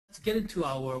Let's get into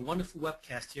our wonderful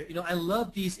webcast here. I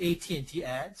love these AT&T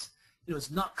ads. It's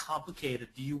not complicated.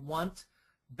 Do you want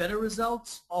better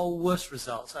results or worse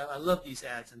results? I love these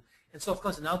ads. And so, of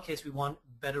course, in our case, we want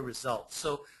better results.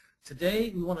 So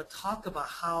today, we want to talk about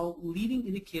how leading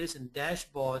indicators and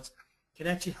dashboards can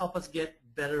actually help us get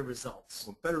better results.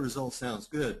 Well, better results sounds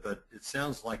good, but it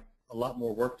sounds like a lot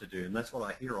more work to do, and that's what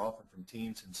I hear often from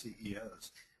teams and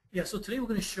CEOs. Yeah, so today we're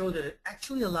going to show that it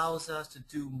actually allows us to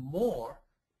do more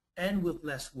and with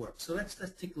less work. So let's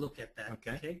take a look at that.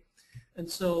 Okay. And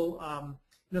so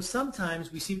sometimes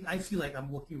I feel like I'm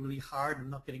working really hard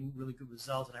and not getting really good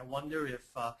results, and I wonder if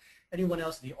anyone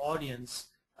else in the audience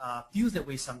feels that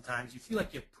way sometimes. You feel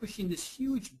like you're pushing this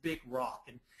huge big rock,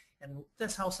 and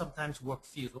that's how sometimes work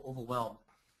feels. We're overwhelmed.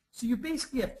 So you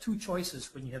basically have two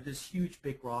choices when you have this huge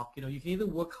big rock. You can either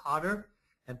work harder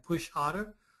and push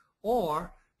harder,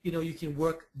 or you can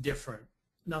work different.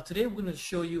 Now today we're going to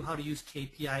show you how to use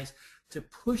KPIs to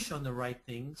push on the right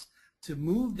things, to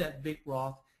move that big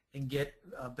rock and get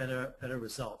better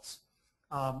results.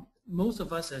 Most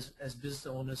of us as business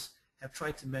owners have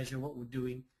tried to measure what we're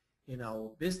doing in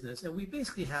our business, and we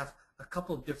basically have a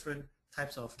couple of different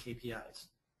types of KPIs.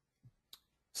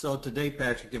 So today,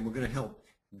 Patrick, we're going to help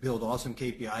build awesome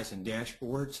KPIs and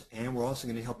dashboards, and we're also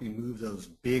going to help you move those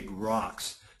big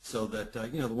rocks so that,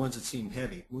 the ones that seem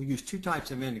heavy. We'll use two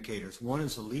types of indicators. One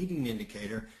is a leading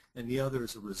indicator, and the other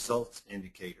is a results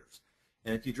indicators.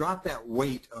 And if you drop that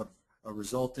weight of a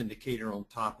result indicator on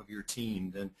top of your team,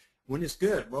 then when it's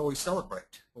good, well, we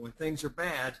celebrate. But when things are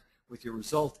bad with your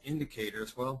result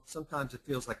indicators, well, sometimes it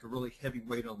feels like a really heavy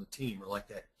weight on the team, or like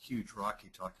that huge rock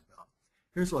you talked about.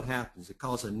 Here's what happens. It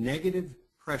causes a negative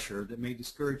pressure that may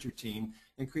discourage your team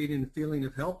and creating a feeling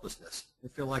of helplessness. They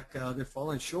feel like they're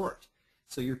falling short.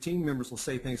 So your team members will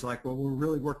say things like, well, we're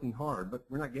really working hard, but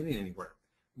we're not getting anywhere.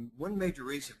 One major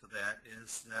reason for that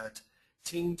is that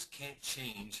teams can't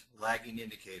change lagging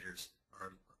indicators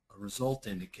or a result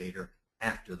indicator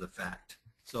after the fact.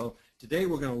 So today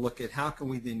we're going to look at how can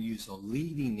we then use a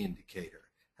leading indicator.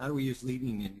 How do we use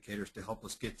leading indicators to help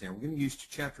us get there? We're going to use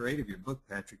Chapter 8 of your book,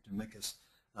 Patrick, to make us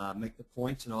make the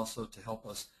points, and also to help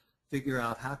us figure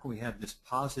out how can we have this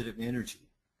positive energy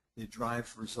that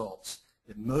drives results,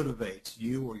 that motivates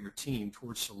you or your team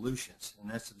towards solutions, and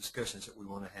that's the discussions that we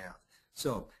want to have.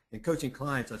 So in coaching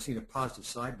clients, I've seen a positive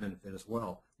side benefit as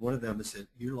well. One of them is that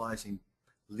utilizing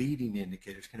leading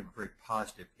indicators can have a very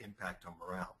positive impact on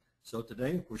morale. So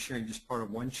today we're sharing just part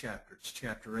of one chapter. It's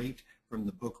Chapter 8 from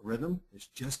the book Rhythm. It's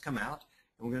just come out,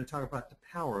 and we're going to talk about the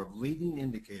power of leading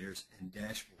indicators and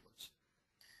dashboards.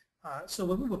 So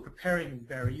when we were preparing,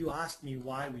 Barry, you asked me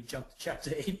why we jumped to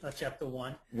Chapter 8, not Chapter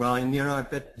 1. Well, and I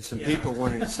bet some people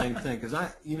wondering the same thing, because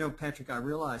Patrick, I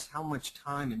realized how much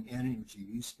time and energy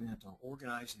you spent on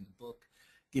organizing the book,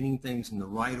 getting things in the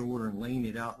right order, and laying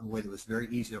it out in a way that was very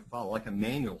easy to follow, like a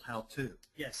manual how-to.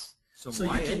 Yes. So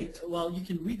why 8? Well, you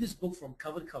can read this book from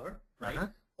cover to cover, right?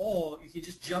 Or you can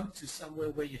just jump to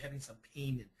somewhere where you're having some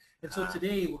pain in. And so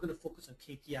today we're going to focus on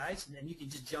KPIs, and then you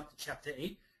can just jump to Chapter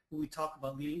 8. We talk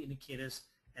about leading indicators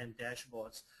and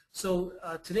dashboards. So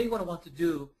today what I want to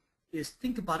do is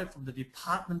think about it from the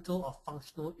departmental or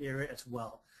functional area as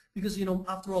well. Because,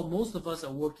 after all, most of us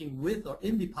are working with or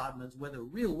in departments where the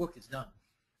real work is done.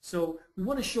 So we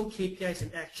want to show KPIs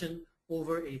in action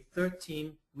over a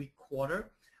 13-week quarter.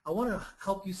 I want to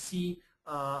help you see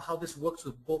how this works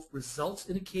with both results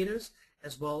indicators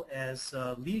as well as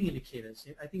leading indicators.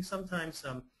 I think sometimes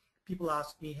people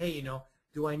ask me, hey,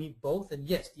 do I need both? And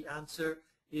yes, the answer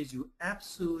is you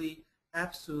absolutely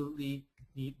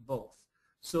need both.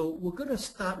 So we're going to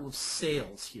start with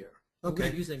sales here. Okay. We're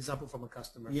going to use an example from a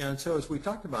customer. Yeah, and so as we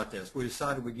talked about this, we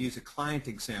decided we'd use a client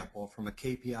example from a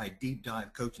KPI deep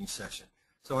dive coaching session.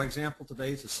 So our example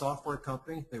today is a software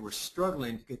company. They were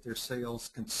struggling to get their sales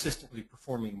consistently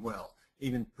performing well,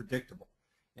 even predictable.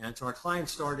 And so our client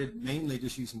started mainly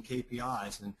just using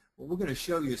KPIs, and what we're going to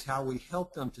show you is how we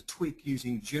help them to tweak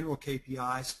using general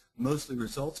KPIs, mostly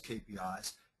results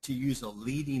KPIs, to use a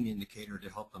leading indicator to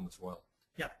help them as well.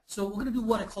 Yeah, so we're going to do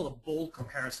what I call a bold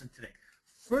comparison today.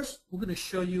 First, we're going to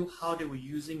show you how they were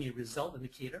using a result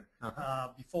indicator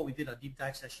before we did our deep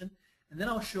dive session, and then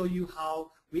I'll show you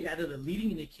how we added a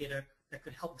leading indicator that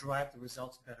could help drive the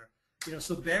results better.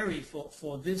 So Barry,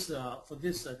 for this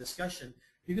discussion,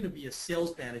 you're going to be a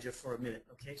sales manager for a minute,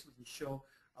 okay? So we can show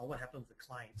what happened with the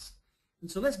clients. And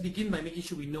so let's begin by making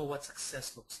sure we know what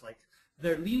success looks like.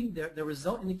 Their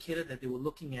result indicator that they were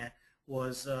looking at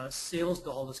was sales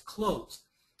dollars closed.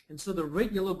 And so the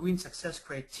red, yellow, green success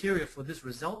criteria for this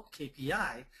result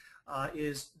KPI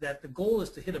is that the goal is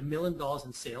to hit $1 million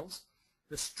in sales.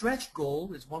 The stretch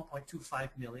goal is 1.25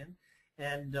 million.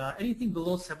 and anything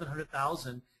below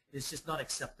 700,000 is just not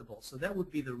acceptable. So that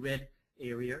would be the red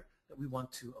area that we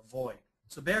want to avoid.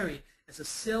 So Barry, as a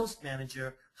sales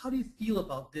manager, how do you feel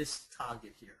about this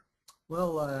target here?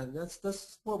 Well,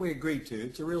 that's what we agreed to.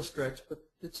 It's a real stretch, but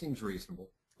it seems reasonable.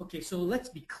 Okay, so let's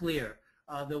be clear.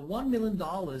 The $1 million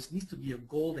needs to be a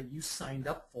goal that you signed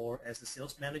up for as the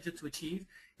sales manager to achieve.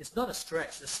 It's not a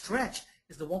stretch. The stretch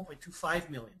is the 1.25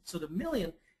 million. So the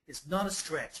million is not a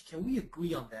stretch. Can we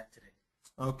agree on that today?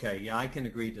 Okay, yeah, I can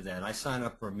agree to that. I sign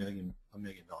up for $1 million in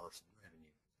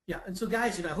revenue. Yeah, and so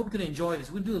guys, I hope you're going to enjoy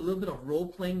this. We'll do a little bit of role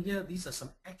playing here. These are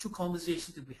some actual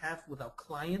conversations that we have with our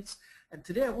clients. And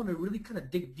today I want to really kind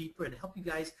of dig deeper and help you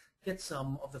guys get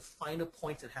some of the finer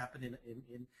points that happen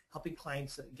in helping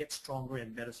clients get stronger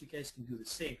and better, so you guys can do the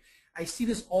same. I see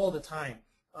this all the time.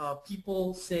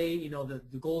 People say, the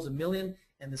goal is $1 million,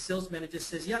 and the sales manager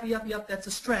says, yep, that's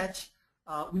a stretch.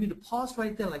 We need to pause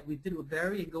right there like we did with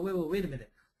Barry and go, wait a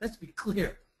minute. Let's be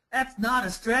clear. That's not a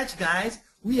stretch, guys.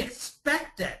 We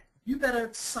expect that. You better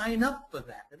sign up for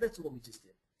that. And that's what we just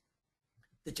did.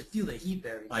 Did you feel the heat,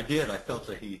 Barry? I did. I felt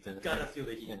the heat. Gotta feel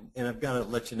the heat. And I've got to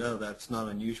let you know that's not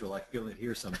unusual. I feel it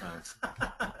here sometimes.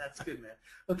 That's good, man.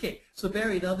 Okay, so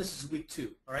Barry, now this is week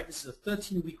 2. All right, this is a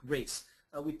 13-week race.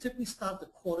 We typically start the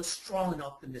quarter strong and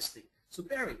optimistic. So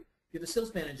Barry, you're the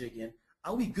sales manager again.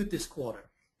 Are we good this quarter?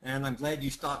 And I'm glad you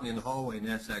stopped me in the hallway and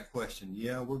asked that question.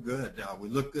 Yeah, we're good. We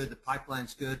look good. The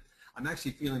pipeline's good. I'm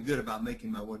actually feeling good about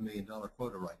making my $1 million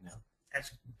quota right now.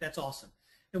 That's awesome.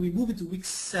 And we move into week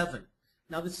 7.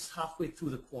 Now this is halfway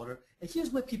through the quarter. And here's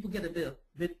where people get a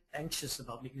bit anxious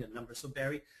about making a number. So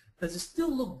Barry, does it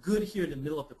still look good here in the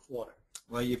middle of the quarter?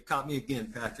 Well, you've caught me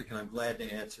again, Patrick, and I'm glad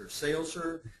to answer. Sales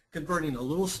are converting a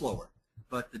little slower,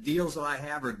 but the deals that I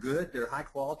have are good. They're high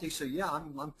quality. So yeah,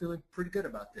 I'm feeling pretty good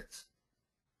about this.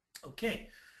 Okay,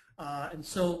 and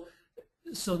so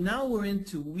now we're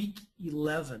into week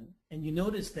 11, and you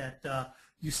notice that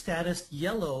you statused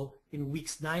yellow in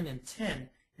weeks 9 and 10,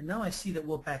 and now I see that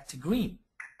we're back to green.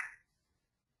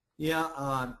 Yeah,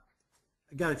 I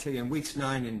got to tell you, in weeks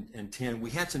 9 and 10, we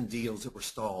had some deals that were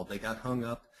stalled. They got hung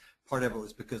up. Part of it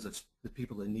was because of the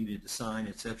people that needed to sign,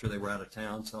 etc. They were out of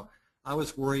town, so I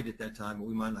was worried at that time that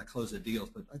we might not close the deals,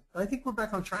 but I think we're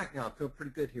back on track now. I feel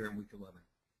pretty good here in week 11.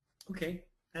 Okay.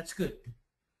 That's good.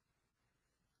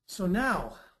 So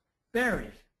now,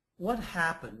 Barry, what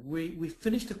happened? We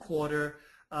finished the quarter.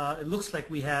 It looks like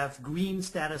we have green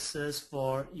statuses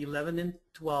for 11 and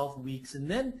 12 weeks. And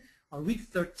then on week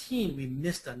 13, we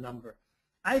missed a number.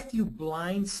 I feel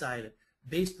blindsided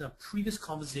based on previous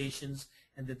conversations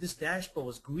and that this dashboard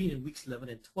was green in weeks 11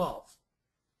 and 12.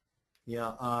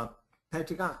 Yeah,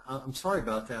 Patrick, I'm sorry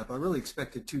about that, but I really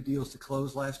expected 2 deals to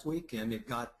close last week, and it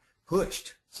got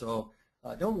pushed. So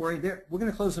don't worry, we're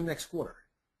going to close them next quarter.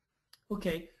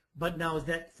 Okay, but now is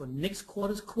that for next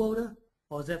quarter's quota,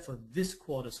 or is that for this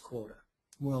quarter's quota?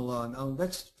 Well, no,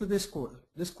 that's for this quarter.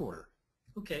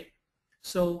 Okay,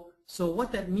 so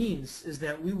what that means is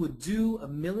that we would do $1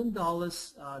 million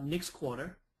next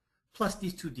quarter, plus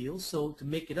these 2 deals. So to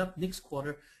make it up next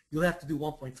quarter, you'll have to do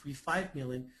 1.35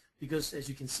 million, because as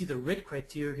you can see, the red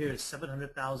criteria here is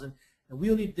 700,000, and we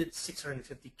only did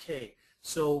 650K.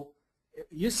 So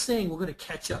you're saying we're going to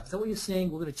catch up. Is that what you're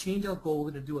saying? We're going to change our goal.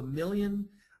 We're going to do $1 million,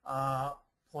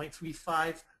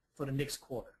 0.35 for the next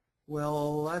quarter.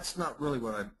 Well, that's not really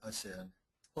what I said.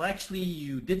 Well, actually,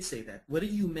 you did say that. Whether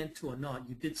you meant to or not,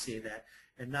 you did say that,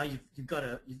 and now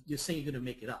you're saying you're going to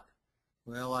make it up.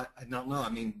 Well, I don't know. I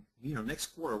mean, next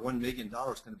quarter, $1 million is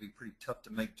going to be pretty tough to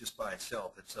make just by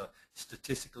itself. It's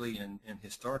statistically and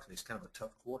historically, it's kind of a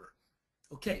tough quarter.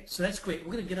 Okay, so that's great.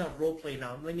 We're going to get our role play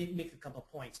now. Let me make a couple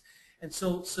of points. And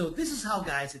so this is how,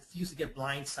 guys, it feels to get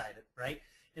blindsided, right?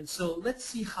 And so let's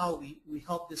see how we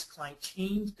help this client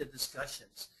change the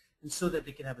discussions and so that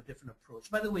they can have a different approach.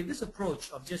 By the way, this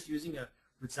approach of just using a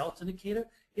results indicator,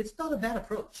 it's not a bad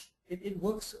approach. It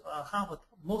works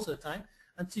most of the time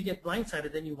until you get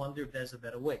blindsided, then you wonder if there's a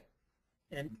better way.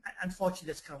 And unfortunately,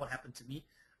 that's kind of what happened to me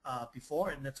before,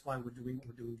 and that's why we're doing what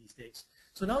we're doing these days.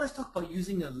 So now let's talk about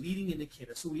using a leading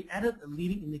indicator. So we added a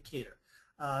leading indicator.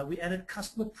 We added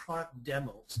customer product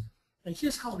demos. And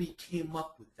here's how we came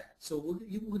up with that. So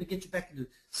we're going to get you back into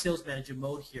sales manager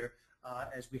mode here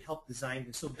as we help design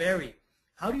this. So Barry,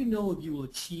 how do you know if you will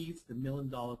achieve the $1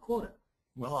 million quota?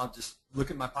 Well, I'll just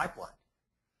look at my pipeline.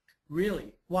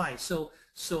 Really? Why? So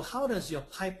how does your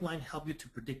pipeline help you to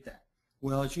predict that?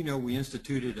 Well, as you know, we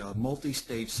instituted a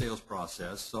multi-stage sales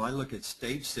process. So I look at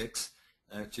stage 6,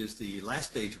 which is the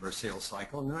last stage of our sales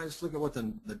cycle, and then I just look at what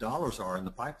the dollars are in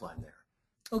the pipeline there.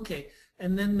 Okay,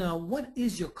 and then what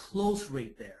is your close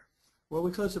rate there? Well,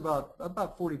 we close about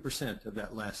 40% of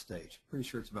that last stage. Pretty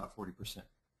sure it's about 40%.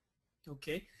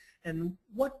 Okay. And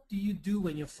what do you do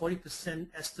when your 40%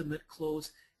 estimate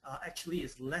close actually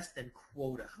is less than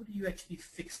quota? How do you actually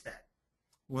fix that?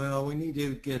 Well, we need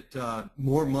to get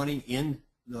more money in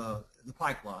the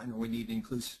pipeline, or we need to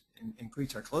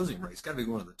increase our closing rate. It's got to be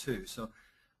one of the two. So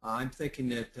I'm thinking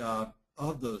that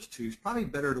of those two, it's probably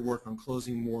better to work on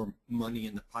closing more money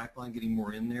in the pipeline, getting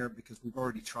more in there, because we've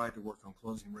already tried to work on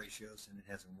closing ratios and it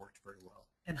hasn't worked very well.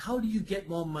 And how do you get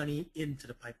more money into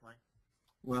the pipeline?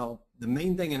 Well, the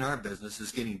main thing in our business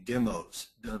is getting demos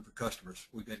done for customers.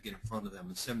 We've got to get in front of them,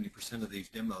 and 70% of these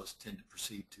demos tend to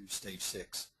proceed to stage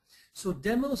 6. So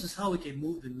demos is how we can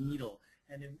move the needle.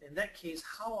 And in that case,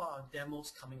 how are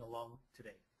demos coming along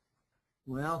today?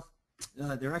 Well,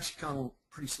 they're actually kind of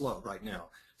pretty slow right now.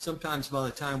 Sometimes by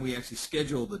the time we actually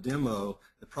schedule the demo,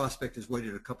 the prospect has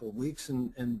waited a couple of weeks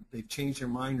and they've changed their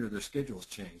mind or their schedule's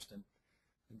changed. And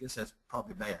I guess that's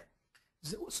probably bad.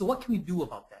 So what can we do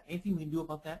about that? Anything we can do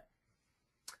about that?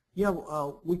 Yeah,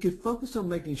 we could focus on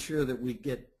making sure that we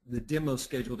get the demo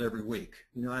scheduled every week.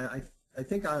 You know, I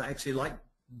think I actually like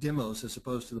demos as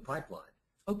opposed to the pipeline.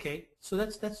 Okay, so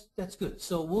that's good.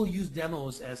 So we'll use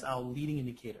demos as our leading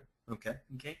indicator. Okay.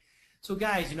 Okay. So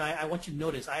guys, you know, I want you to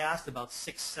notice I asked about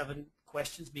 6, 7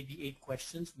 questions, maybe 8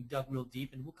 questions. We dug real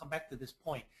deep, and we'll come back to this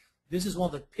point. This is one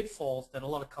of the pitfalls that a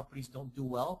lot of companies don't do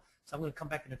well. So I'm going to come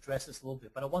back and address this a little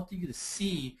bit. But I want you to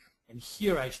see and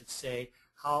hear, I should say,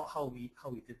 how we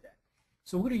did that.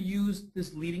 So we're going to use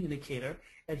this leading indicator,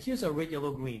 and here's our red,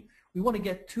 yellow, green. We want to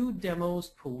get 2 demos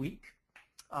per week,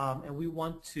 and we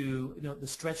want to, you know, the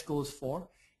stretch goal is 4.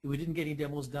 If we didn't get any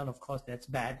demos done, of course, that's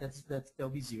bad. That'll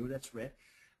be 0. That's red.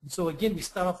 And so again, we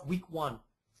start off week 1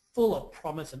 full of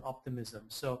promise and optimism.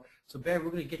 So Barry,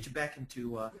 we're going to get you back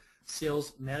into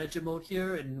sales manager mode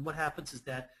here. And what happens is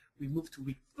that we move to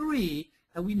week 3,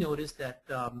 and we notice that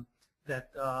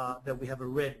that we have a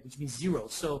red, which means 0.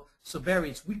 So Barry,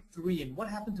 it's week 3, and what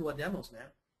happened to our demos, man?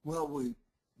 Well,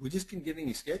 we just couldn't get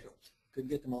any schedules.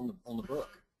 Couldn't get them on the book.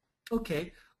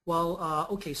 Okay. Well,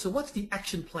 okay. So what's the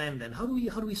action plan then? How do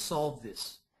we solve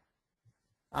this?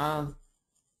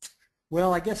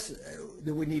 Well, I guess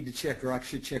that we need to check, or I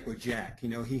should check with Jack. You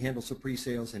know, he handles the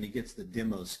pre-sales and he gets the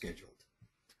demos scheduled.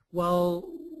 Well,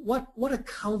 what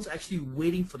accounts are actually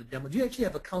waiting for the demo? Do you actually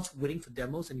have accounts waiting for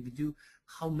demos? And if you do,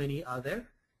 how many are there?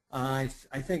 I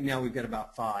think now we've got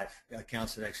about 5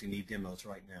 accounts that actually need demos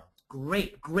right now.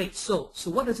 Great, great. So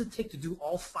what does it take to do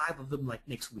all 5 of them like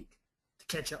next week to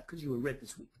catch up? Because you were red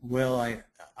this week. Well,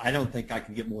 I don't think I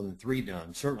can get more than 3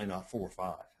 done. Certainly not 4 or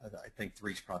 5. I think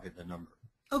 3 is probably the number.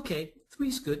 Okay,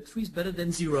 3's good. 3's better than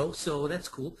 0, so that's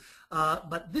cool.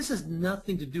 But this has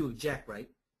nothing to do with Jack, right?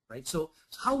 So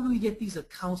how do we get these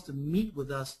accounts to meet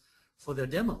with us for their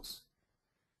demos?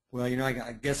 Well, you know,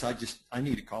 I guess I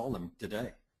need to call them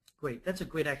today. Great. That's a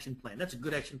great action plan. That's a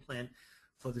good action plan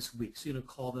for this week. So you're going to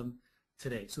call them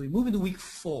today. So we move into week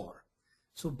 4.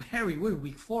 So Barry, we're in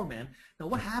week 4, man. Now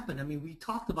what happened? I mean, we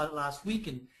talked about it last week,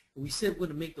 and we said we're going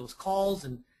to make those calls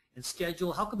and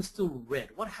schedule. How come it's still red?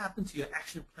 What happened to your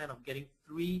action plan of getting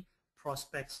 3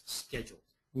 prospects scheduled?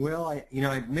 Well,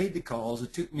 I made the calls.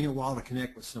 It took me a while to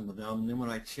connect with some of them, and then when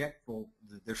I checked, well,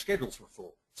 their schedules were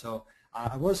full. So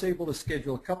I was able to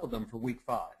schedule a couple of them for week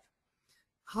 5.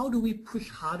 How do we push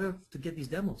harder to get these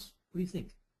demos? What do you think?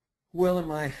 Well, in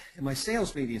my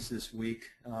sales meetings this week,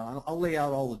 I'll lay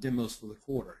out all the demos for the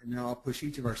quarter, and now I'll push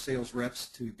each of our sales reps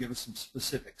to give us some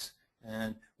specifics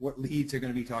and what leads they're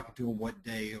going to be talking to on what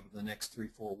day over the next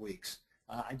 3-4 weeks.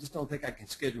 I just don't think I can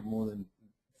schedule more than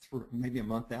maybe a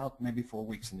month out, maybe 4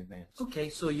 weeks in advance. Okay,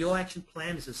 so your action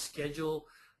plan is to schedule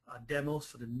demos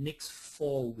for the next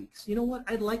 4 weeks. You know what?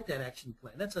 I'd like that action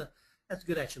plan. That's a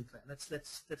good action plan.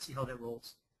 Let's see how that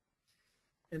rolls.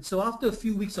 And so after a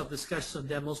few weeks of discussion on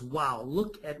demos, wow,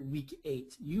 look at week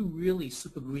 8. You really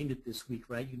super greened it this week,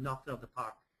 right? You knocked it out of the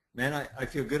park. Man, I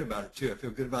feel good about it too. I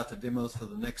feel good about the demos for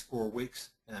the next 4 weeks,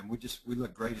 and we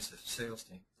look great as a sales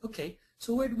team. Okay,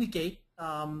 so we're at week 8.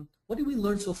 What did we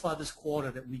learn so far this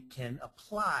quarter that we can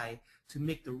apply to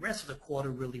make the rest of the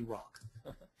quarter really rock?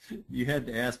 You had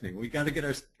to ask me. We got to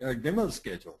get our demos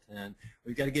scheduled, and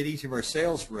we've got to get each of our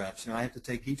sales reps. I have to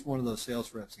take each one of those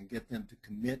sales reps and get them to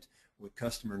commit with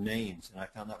customer names, and I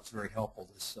found that was very helpful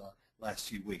this last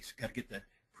few weeks. We've got to get that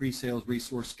pre-sales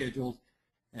resource scheduled,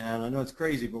 and I know it's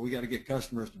crazy, but we got to get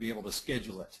customers to be able to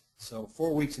schedule it. So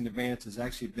 4 weeks in advance has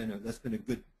actually been a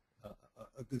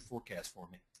good forecast for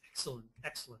me. Excellent,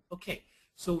 excellent. Okay,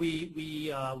 so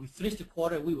we finished the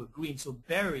quarter. We were green. So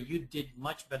Barry, you did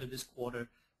much better this quarter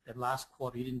than last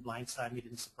quarter. You didn't blindside me.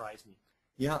 Didn't surprise me.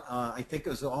 Yeah, I think it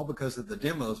was all because of the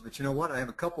demos, but you know what? I have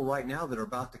a couple right now that are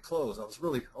about to close. I was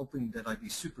really hoping that I'd be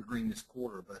super green this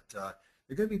quarter, but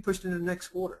they're going to be pushed into the next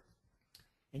quarter.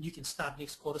 And you can start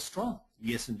next quarter strong.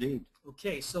 Yes, indeed.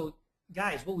 Okay, so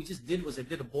guys, what we just did was I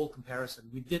did a bold comparison.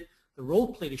 We did the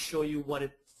role play to show you what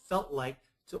it felt like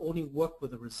to only work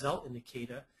with a result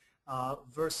indicator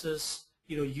versus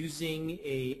using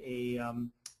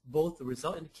both the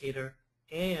result indicator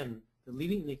and the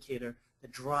leading indicator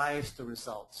that drives the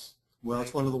results. Well, right?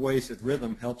 It's one of the ways that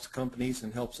rhythm helps companies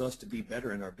and helps us to be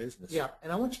better in our business. Yeah,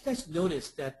 and I want you guys to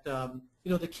notice that the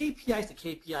KPI is the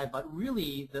KPI, but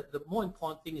really the more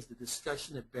important thing is the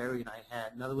discussion that Barry and I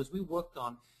had. In other words, we worked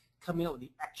on coming up with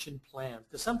the action plan.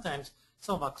 Because sometimes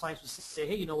some of our clients would say,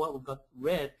 hey, you know what, we've got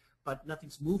red, but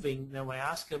nothing's moving. And then when I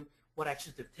ask them what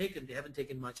actions they've taken, they haven't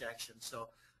taken much action. So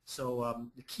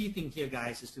the key thing here,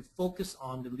 guys, is to focus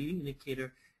on the leading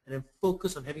indicator and then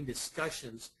focus on having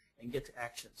discussions and get to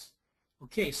actions.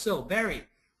 Okay, so Barry,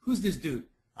 who's this dude?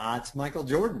 It's Michael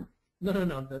Jordan. No,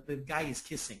 the guy is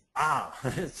kissing.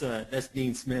 That's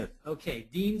Dean Smith. Okay,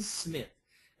 Dean Smith.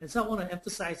 And so I want to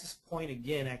emphasize this point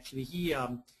again. Actually, he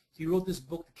wrote this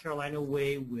book, The Carolina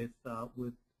Way, with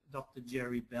Dr.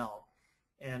 Jerry Bell.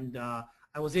 And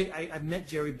I met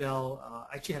Jerry Bell.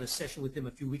 I actually had a session with him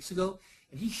a few weeks ago,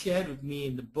 and he shared with me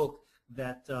in the book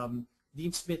that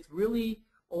Dean Smith really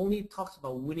only talks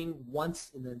about winning once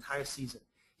in the entire season.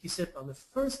 He said on the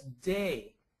first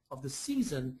day of the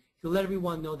season, he'll let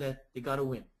everyone know that they got to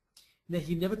win. And then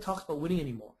he never talks about winning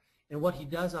anymore. And what he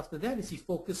does after that is he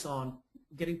focuses on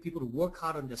getting people to work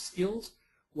hard on their skills,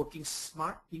 working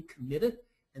smart, being committed,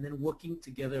 and then working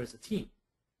together as a team.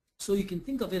 So you can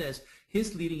think of it as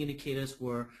his leading indicators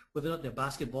were whether or not their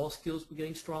basketball skills were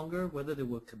getting stronger, whether they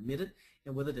were committed,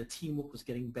 and whether their teamwork was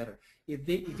getting better. If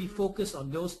he focused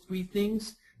on those three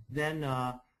things, then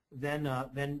they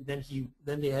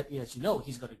have, as you know,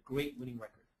 he's got a great winning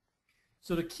record.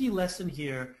 So the key lesson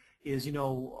here is,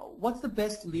 what's the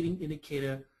best leading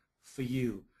indicator for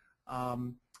you?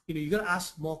 You got to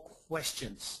ask more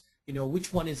questions.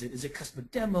 Which one is it? Is it customer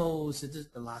demos? Is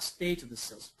it the last stage of the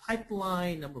sales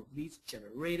pipeline? Number of leads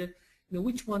generated?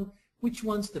 Which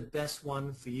one's the best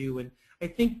one for you? And I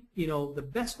think the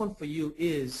best one for you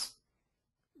is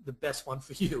the best one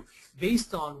for you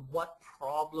based on what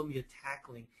problem you're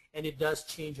tackling, and it does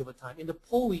change over time. In the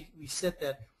poll, we said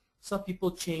that some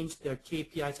people change their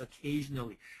KPIs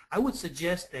occasionally. I would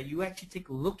suggest that you actually take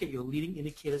a look at your leading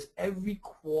indicators every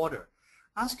quarter.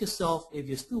 Ask yourself if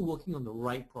you're still working on the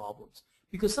right problems.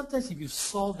 Because sometimes if you've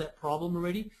solved that problem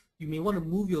already, you may want to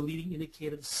move your leading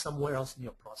indicators somewhere else in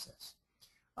your process.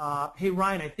 Hey,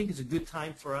 Ryan, I think it's a good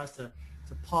time for us to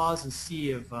pause and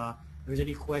see if there's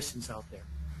any questions out there.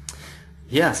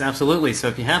 Yes, absolutely. So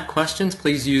if you have questions,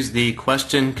 please use the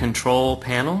question control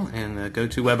panel and the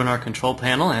GoToWebinar control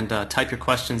panel and type your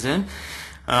questions in.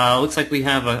 Looks like we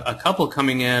have a couple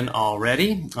coming in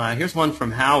already. Here's one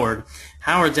from Howard.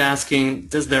 Howard's asking,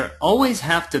 does there always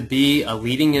have to be a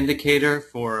leading indicator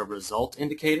for a result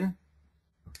indicator?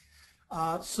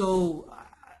 So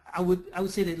I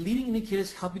would say that leading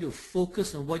indicators help you to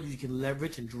focus on what you can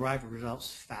leverage and drive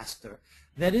results faster.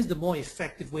 That is the more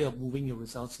effective way of moving your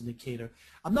results indicator.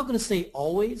 I'm not going to say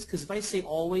always, because if I say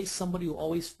always, somebody will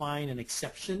always find an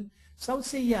exception. So I would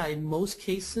say, yeah, in most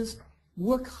cases,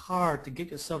 work hard to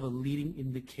get yourself a leading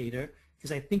indicator,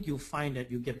 because I think you'll find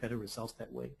that you'll get better results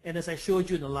that way. And as I showed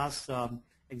you in the last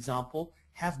example,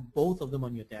 have both of them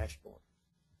on your dashboard.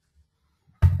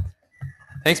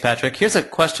 Thanks, Patrick. Here's a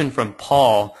question from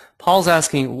Paul. Paul's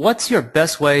asking, what's your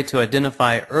best way to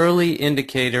identify early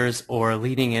indicators or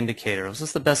leading indicators?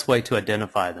 What's the best way to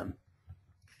identify them?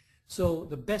 So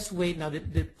the best way, now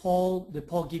did Paul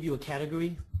give you a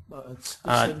category, a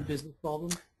certain business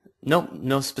problem? Nope,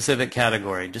 no specific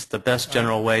category, just the best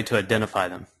general way to identify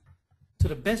them. So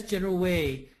the best general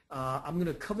way, I'm going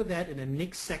to cover that in the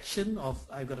next section of,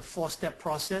 I've got a 4-step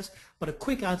process, but a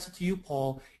quick answer to you,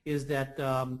 Paul, is that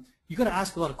you got to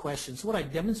ask a lot of questions. So what I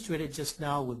demonstrated just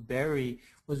now with Barry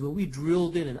was when we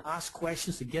drilled in and asked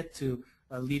questions to get to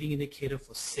a leading indicator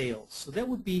for sales. So that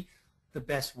would be the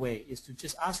best way, is to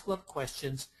just ask a lot of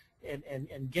questions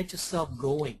and get yourself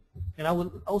going. And I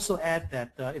would also add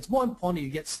that it's more important that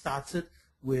you get started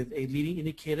with a leading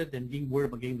indicator than being worried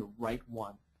about getting the right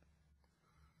one.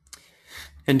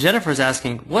 And Jennifer's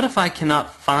asking, what if I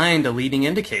cannot find a leading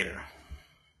indicator?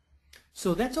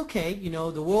 So that's okay.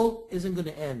 The world isn't going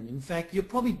to end. In fact, you're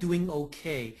probably doing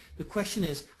okay. The question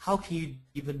is, how can you do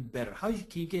even better? How can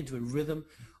you get into a rhythm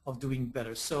of doing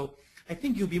better? So I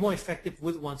think you'll be more effective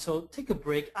with one. So take a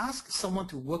break. Ask someone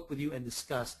to work with you and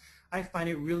discuss. I find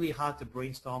it really hard to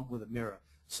brainstorm with a mirror.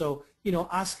 So,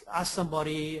 ask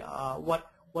somebody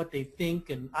what they think,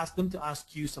 and ask them to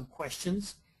ask you some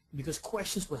questions, because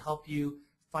questions will help you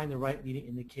find the right leading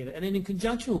indicator. And then in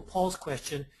conjunction with Paul's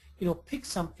question, pick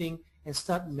something and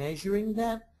start measuring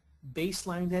that,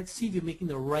 baseline that, see if you're making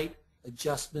the right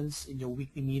adjustments in your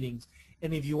weekly meetings.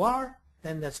 And if you are,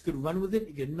 then that's good, run with it.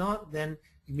 If you're not, then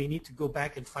you may need to go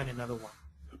back and find another one.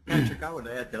 Patrick, I would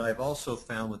add that I've also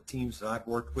found with teams that I've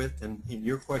worked with, and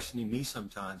you're questioning me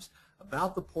sometimes,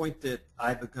 about the point that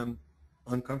I become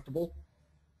uncomfortable,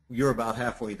 you're about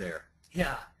halfway there.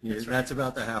 Yeah, that's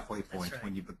about the halfway point right.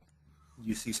 when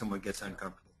you see someone gets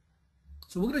uncomfortable.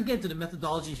 So we're going to get into the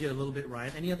methodology here a little bit,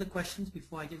 Ryan. Any other questions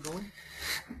before I get going?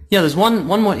 Yeah, there's one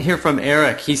more here from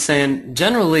Eric. He's saying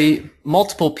generally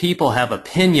multiple people have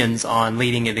opinions on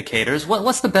leading indicators.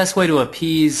 What's the best way to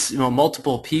appease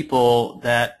multiple people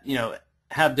that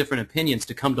have different opinions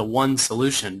to come to one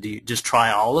solution? Do you just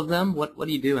try all of them? What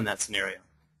do you do in that scenario?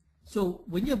 So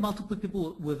when you have multiple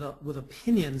people with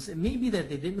opinions, it may be that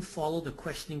they didn't follow the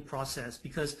questioning process,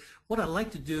 because what I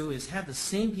like to do is have the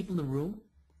same people in the room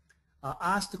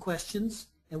ask the questions,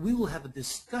 and we will have a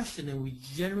discussion, and we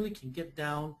generally can get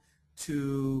down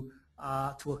to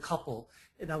a couple.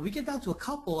 And now we get down to a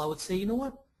couple, I would say, you know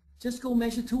what, just go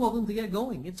measure 2 of them to get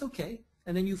going. It's okay.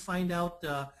 And then you find out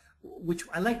which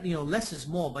I like, less is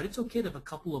more, but it's okay to have a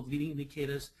couple of leading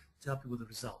indicators to help you with the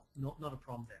result. Not a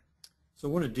problem there. So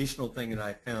one additional thing that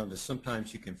I found is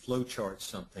sometimes you can flow chart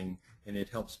something, and it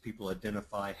helps people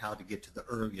identify how to get to the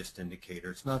earliest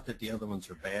indicator. It's not that the other ones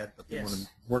are bad, but they want to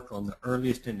work on the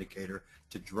earliest indicator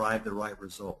to drive the right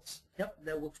results. Yep,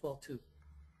 that works well too.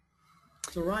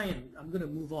 So Ryan, I'm going to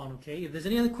move on, okay? If there's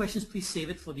any other questions, please save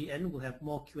it for the end. We'll have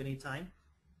more Q&A time.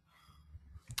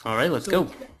 All right, let's go.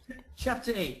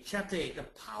 Chapter 8, the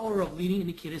power of leading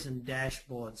indicators and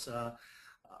dashboards.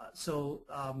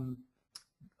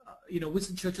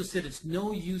 Winston Churchill said, it's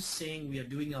no use saying we are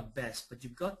doing our best, but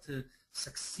you've got to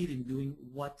succeed in doing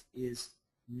what is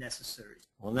necessary.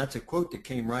 Well, that's a quote that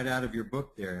came right out of your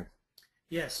book there.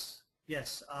 Yes.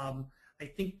 I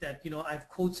think that, I have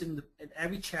quotes in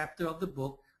every chapter of the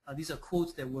book. These are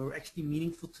quotes that were actually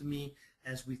meaningful to me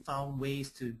as we found ways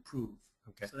to improve.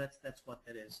 Okay. So that's what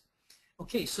that is.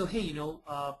 Okay, so hey,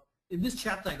 in this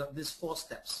chapter I got these 4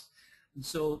 steps. And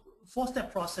so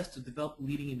 4-step process to develop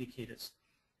leading indicators.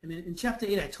 And in chapter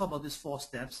 8, I talk about these 4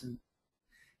 steps,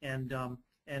 and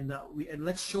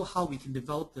let's show how we can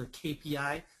develop the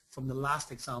KPI from the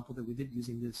last example that we did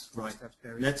using this 4 steps.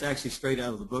 And that's actually straight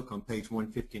out of the book on page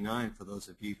 159 for those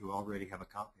of you who already have a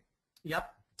copy.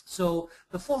 Yep. So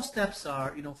the 4 steps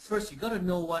are, first you got to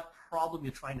know what problem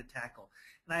you're trying to tackle.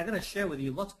 And I got to share with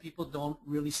you, lots of people don't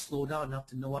really slow down enough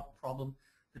to know what problem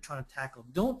they're trying to tackle.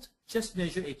 Don't just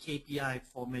measure a KPI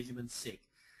for measurement's sake.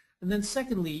 And then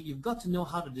secondly, you've got to know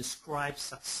how to describe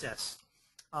success.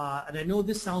 And I know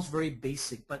this sounds very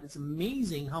basic, but it's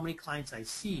amazing how many clients I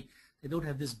see that don't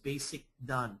have this basic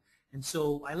done. And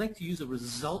so I like to use a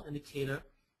result indicator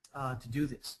to do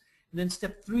this. And then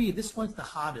step 3, this one's the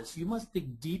hardest. You must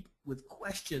dig deep with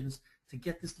questions to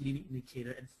get this leading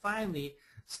indicator. And finally,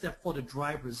 step 4, to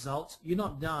drive results. You're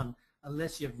not done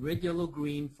unless you have red, yellow,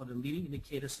 green for the leading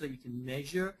indicator so that you can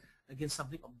measure against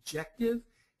something objective,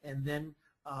 and then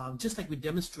just like we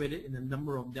demonstrated in the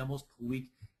number of demos per week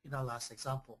in our last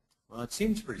example. Well, it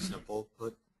seems pretty simple,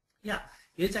 but... Yeah,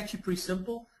 it's actually pretty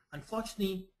simple.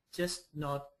 Unfortunately, just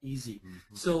not easy.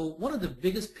 So one of the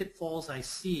biggest pitfalls I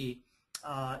see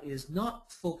is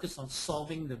not focus on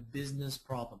solving the business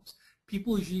problems.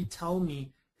 People usually tell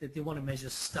me that they want to measure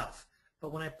stuff,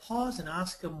 but when I pause and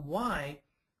ask them why,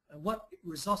 and what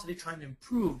results are they trying to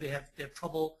improve, they have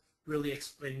trouble really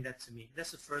explaining that to me.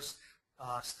 That's the first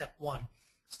step 1.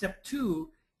 Step 2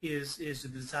 is the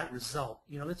desired result.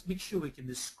 Let's make sure we can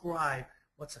describe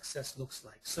what success looks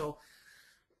like. So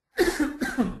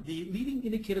the leading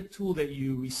indicator tool that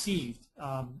you received,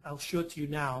 I'll show it to you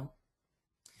now.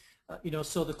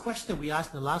 So the question that we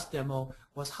asked in the last demo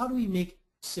was, how do we make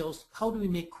sales, how do we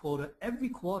make quota every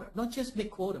quarter? Not just make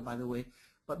quota, by the way,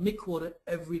 but make quota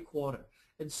every quarter.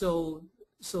 And so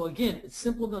again, it's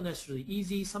simple, not necessarily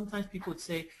easy. Sometimes people would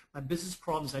say, my business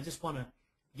problems, I just want to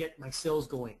get my sales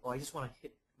going, or I just want to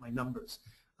hit my numbers.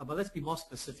 But let's be more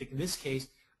specific. In this case,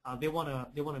 they want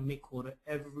to make quota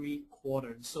every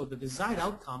quarter. And so the desired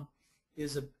outcome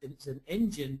is an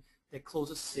engine that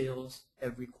closes sales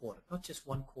every quarter, not just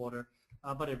one quarter,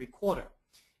 but every quarter.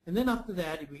 And then after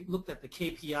that, we looked at the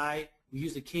KPI. We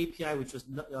used the KPI, which was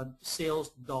sales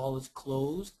dollars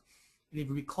closed. And if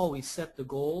you recall, we set the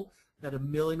goal that $1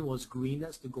 million was green.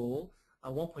 That's the goal.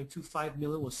 1.25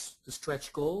 million was the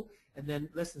stretch goal, and then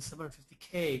less than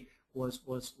 750K was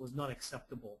not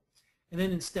acceptable. And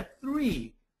then in step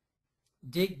 3,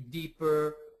 dig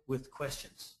deeper with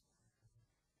questions.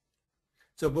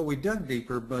 So, but we dug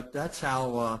deeper, but that's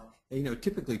how,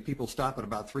 typically people stop at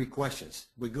about 3 questions.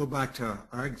 We go back to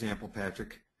our example,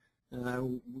 Patrick.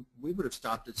 We would have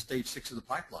stopped at stage 6 of the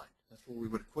pipeline. That's where we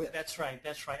would have quit. That's right,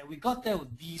 that's right. And we got there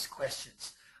with these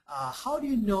questions. How do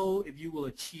you know if you will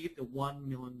achieve the $1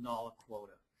 million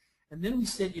quota? And then we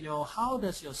said, how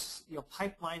does your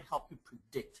pipeline help you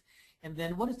predict? And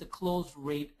then what is the close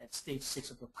rate at stage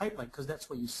 6 of the pipeline? Because that's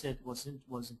what you said was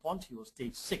important to you, was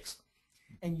stage 6.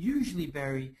 And usually,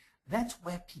 Barry, that's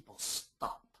where people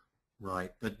stop.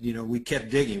 Right, but we kept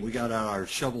digging. We got out our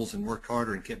shovels and worked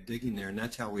harder and kept digging there, and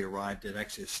that's how we arrived at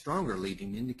actually a stronger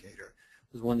leading indicator.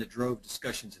 It was one that drove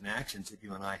discussions and actions that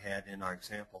you and I had in our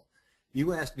example.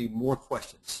 You asked me more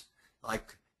questions,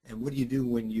 like, and what do you do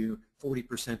when you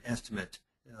 40% estimate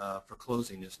for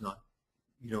closing is not,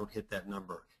 you don't hit that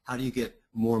number? How do you get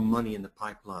more money in the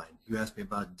pipeline? You asked me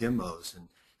about demos and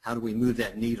how do we move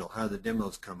that needle? How are the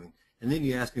demos coming? And then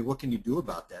you asked me, what can you do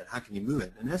about that? How can you move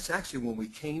it? And that's actually when we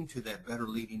came to that better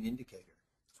leading indicator.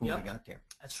 That's when we got there.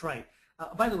 That's right.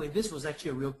 By the way, this was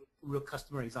actually a real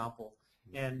customer example.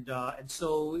 And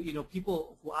so,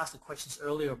 people who asked the questions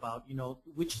earlier about,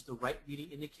 which is the right leading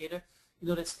indicator,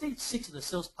 that stage 6 of the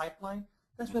sales pipeline,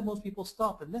 that's where most people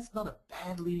stop. And that's not a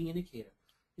bad leading indicator.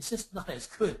 It's just not as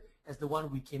good as the one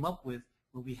we came up with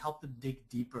when we helped them dig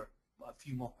deeper, a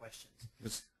few more questions.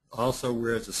 Also,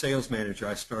 where as a sales manager,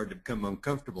 I started to become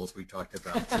uncomfortable, as we talked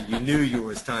about. So you knew it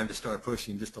was time to start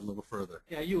pushing just a little further.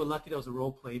 Yeah, you were lucky that was a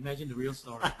role play. Imagine the real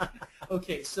story.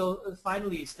 Okay, so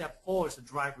finally, step 4 is to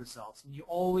drive results. And you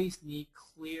always need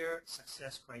clear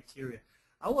success criteria.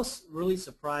 I was really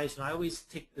surprised, and I always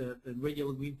take the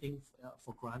regular green thing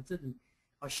for granted. And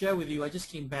I'll share with you, I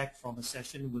just came back from a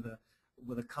session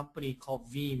with a company called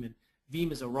Vean. And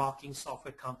Vean is a rocking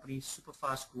software company, super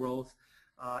fast growth.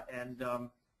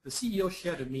 The CEO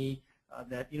shared with me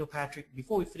that, Patrick,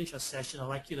 before we finish our session, I'd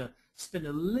like you to spend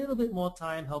a little bit more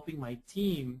time helping my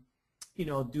team,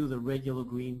 do the regular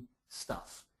green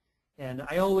stuff. And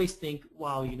I always think,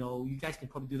 wow, you guys can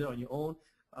probably do that on your own,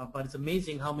 but it's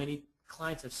amazing how many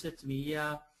clients have said to me,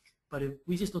 yeah, but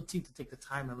we just don't seem to take the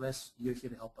time unless you're here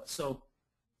to help us. So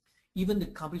even the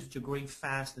companies which are growing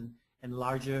fast and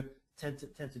larger tend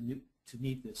to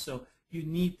need this. So you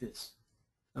need this.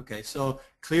 Okay, so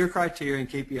clear criteria and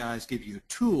KPIs give you a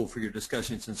tool for your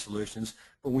discussions and solutions,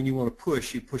 but when you want to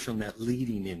push, you push on that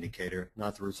leading indicator,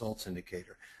 not the results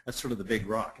indicator. That's sort of the big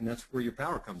rock, and that's where your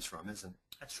power comes from, isn't it?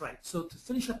 That's right. So to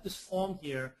finish up this form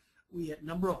here, we had a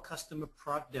number of customer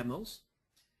product demos,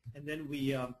 and then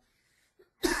we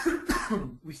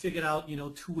we figured out,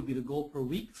 2 would be the goal per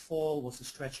week, 4 was the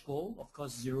stretch goal, of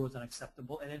course 0 is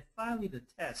unacceptable, and then finally the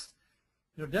test.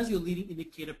 Does your leading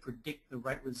indicator predict the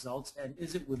right results, and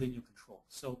is it within your control?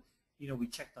 So, we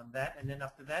checked on that, and then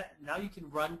after that, now you can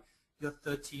run your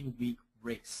 13-week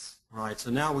race. Right,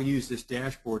 so now we use this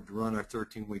dashboard to run our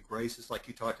 13-week race. It's like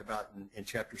you talked about in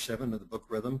Chapter 7 of the book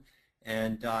Rhythm,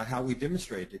 and how we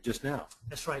demonstrated it just now.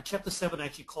 That's right. Chapter 7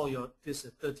 actually call this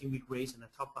a 13-week race, and I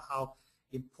talk about how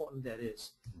important that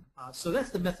is. So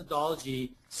that's the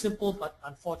methodology, simple, but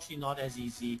unfortunately not as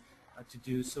easy to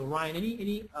do. So Ryan,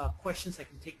 any questions I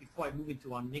can take before I move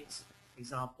into our next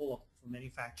example for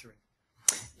manufacturing?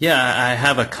 Yeah, I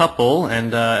have a couple,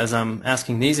 and as I'm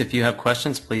asking these, if you have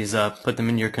questions, please put them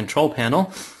in your control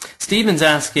panel. Steven's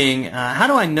asking, how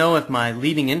do I know if my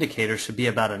leading indicator should be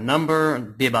about number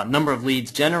of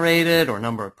leads generated or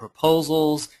number of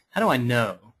proposals? How do I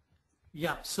know?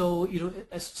 Yeah, so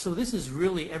so this is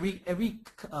really every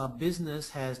business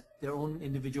has their own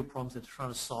individual problems that they're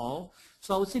trying to solve.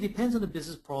 So I would say it depends on the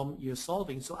business problem you're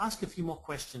solving. So ask a few more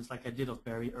questions, like I did of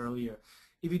Barry earlier.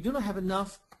 If you do not have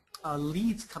enough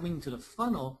leads coming into the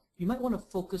funnel, you might want to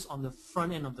focus on the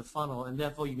front end of the funnel, and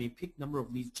therefore you may pick number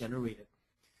of leads generated.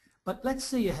 But let's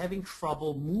say you're having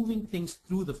trouble moving things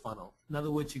through the funnel. In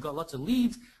other words, you got lots of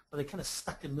leads, but they're kind of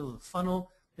stuck in the middle of the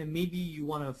funnel. Then maybe you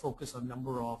want to focus on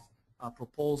number of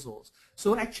proposals.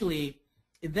 So actually,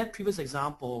 in that previous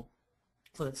example,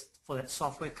 for that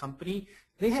software company,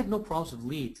 they had no problems with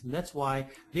leads, and that's why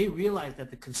they realized that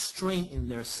the constraint in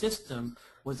their system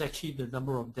was actually the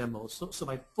number of demos. So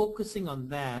by focusing on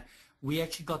that, we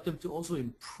actually got them to also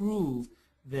improve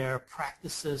their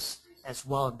practices as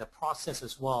well, and the process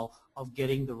as well of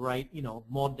getting the right,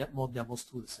 more demos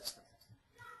through the system.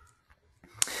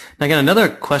 I got another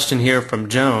question here from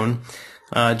Joan.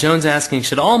 Joan's asking,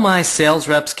 should all my sales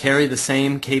reps carry the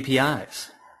same KPIs?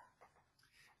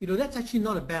 That's actually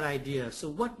not a bad idea. So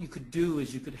what you could do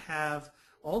is you could have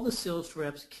all the sales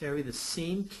reps carry the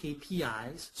same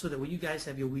KPIs so that when you guys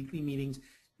have your weekly meetings,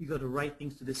 you got the right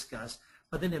things to discuss,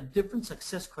 but then have different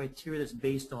success criteria that's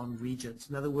based on regions.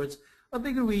 In other words, a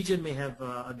bigger region may have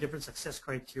a different success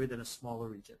criteria than a smaller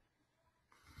region.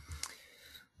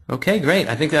 Okay, great.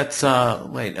 I think that's,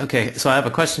 okay, so I have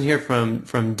a question here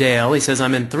from Dale. He says,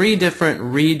 I'm in 3 different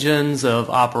regions of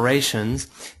operations.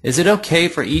 Is it okay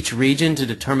for each region to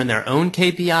determine their own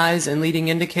KPIs and leading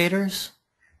indicators?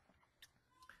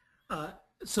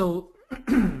 So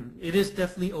it is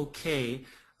definitely okay.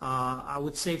 I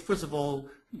would say, first of all,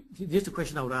 here's the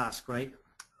question I would ask, right?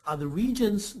 Are the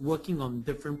regions working on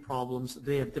different problems?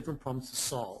 They have different problems to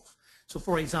solve. So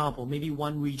for example, maybe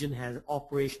one region has an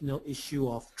operational issue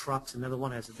of trucks, another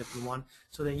one has a different one.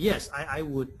 So then yes, I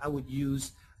would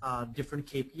use different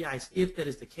KPIs if that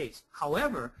is the case.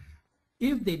 However,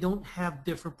 if they don't have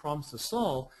different problems to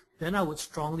solve, then I would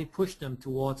strongly push them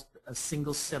towards a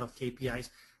single set of KPIs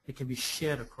that can be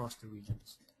shared across the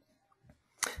regions.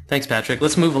 Thanks, Patrick.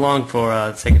 Let's move along for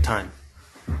the sake of time.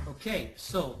 Okay,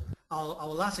 so our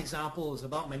last example is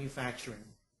about manufacturing.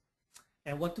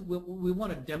 And what we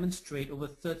want to demonstrate over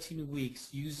 13 weeks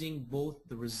using both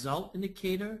the result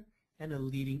indicator and a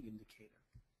leading indicator.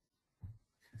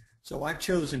 So I've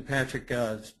chosen, Patrick,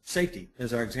 safety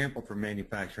as our example for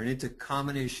manufacturing. It's a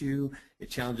common issue. It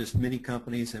challenges many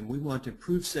companies, and we want to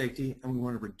improve safety and we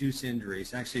want to reduce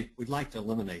injuries. Actually, we'd like to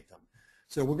eliminate them.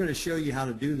 So we're going to show you how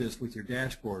to do this with your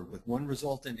dashboard with one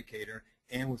result indicator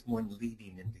and with one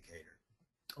leading indicator.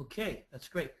 Okay, that's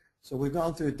great. So we've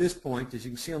gone through at this point, as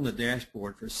you can see on the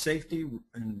dashboard, for safety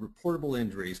and reportable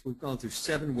injuries, we've gone through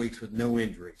 7 weeks with no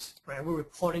injuries. Right, we're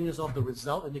reporting this off the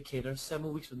result indicator,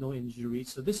 7 weeks with no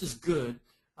injuries. So this is good,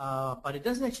 but it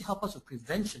doesn't actually help us with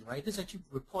prevention, right? This actually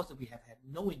reports that we have had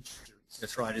no injuries.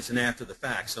 That's right. It's an after the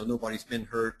fact, so nobody's been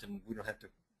hurt, and we don't have to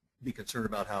be concerned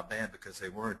about how bad because they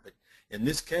weren't. But in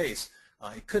this case,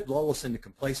 it could lull us into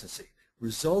complacency.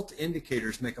 Result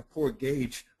indicators make a poor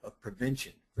gauge of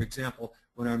prevention. For example,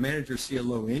 when our managers see a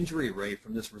low injury rate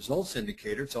from this results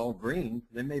indicator, it's all green,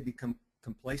 they may become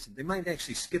complacent. They might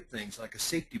actually skip things like a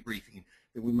safety briefing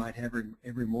that we might have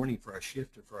every morning for our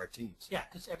shift or for our teams. Yeah,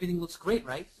 because everything looks great,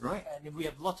 right? Right. And if we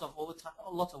have lots of overtime,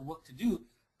 lots of work to do,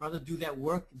 rather do that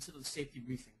work instead of the safety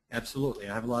briefing. Absolutely.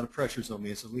 I have a lot of pressures on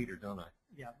me as a leader, don't I?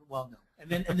 Yeah, well, no. And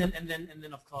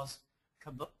then of course,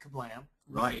 kablam.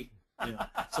 Right. Yeah.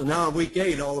 So now on week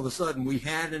 8, all of a sudden we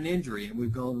had an injury and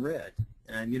we've gone red.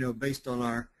 And you know, based on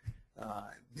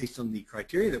the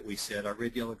criteria that we set, our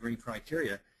red, yellow, green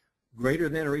criteria, greater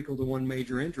than or equal to 1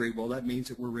 major injury, well, that means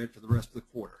that we're red for the rest of the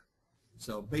quarter.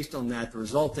 So based on that, the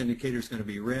result indicator is going to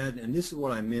be red, and this is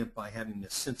what I meant by having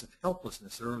this sense of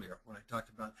helplessness earlier when I talked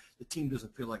about the team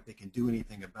doesn't feel like they can do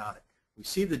anything about it. We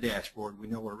see the dashboard, we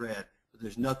know we're red, but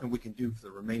there's nothing we can do for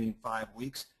the remaining 5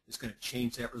 weeks that's going to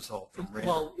change that result from red.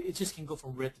 Well, it just can go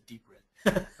from red to deep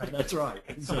red. Right? That's right.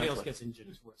 Exactly. Somebody else gets injured,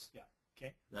 it's worse. Yeah.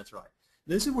 Okay. That's right.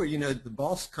 This is where, you know, the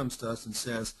boss comes to us and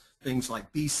says things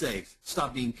like, be safe,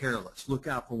 stop being careless, look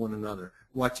out for one another,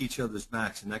 watch each other's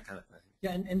backs, and that kind of thing.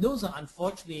 Yeah, and those are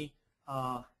unfortunately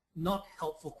not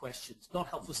helpful questions, not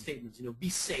helpful statements. You know, be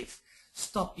safe,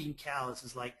 stop being callous.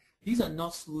 It's like, these are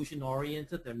not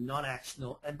solution-oriented, they're not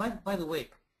actionable. And by the way,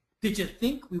 did you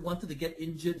think we wanted to get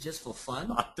injured just for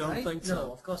fun? I don't think so.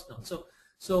 No, of course not.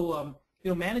 So you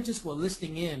know, managers who are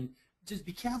listening in, just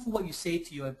be careful what you say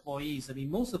to your employees. I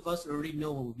mean, most of us already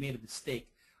know when we've made a mistake,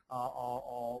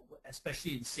 or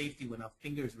especially in safety when our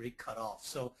finger is already cut off.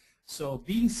 So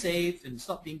being safe and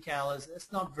stop being callous,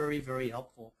 that's not very, very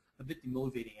helpful, a bit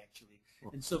demotivating actually.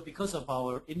 And so because of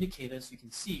our indicators, you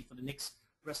can see for the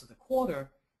rest of the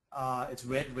quarter, it's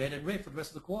red, red, and red for the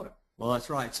rest of the quarter. Well, that's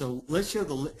right. So let's show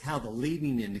how the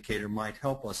leading indicator might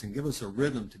help us and give us a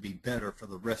rhythm to be better for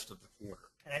the rest of the quarter.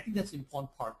 And I think that's the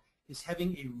important part, is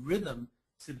having a rhythm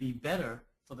to be better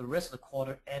for the rest of the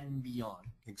quarter and beyond.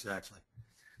 Exactly.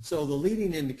 So the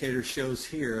leading indicator shows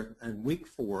here in week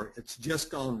 4, it's just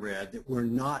gone red, that we're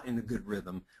not in a good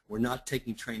rhythm. We're not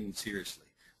taking training seriously.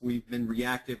 We've been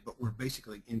reactive, but we're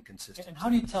basically inconsistent. And how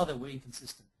do you tell that we're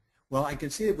inconsistent? Well, I can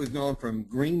see that we've gone from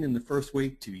green in the first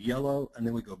week to yellow, and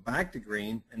then we go back to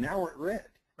green, and now we're at red.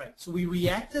 Right. So we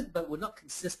reacted, but we're not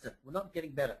consistent. We're not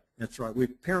getting better. That's right. We've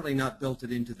apparently not built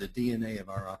it into the DNA of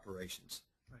our operations.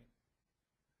 Right.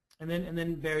 And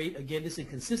then again, this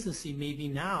inconsistency maybe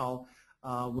now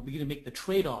we're beginning to make the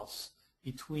trade-offs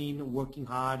between working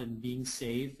hard and being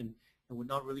safe, and we're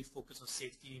not really focused on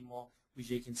safety anymore,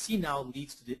 which you can see now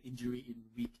leads to the injury in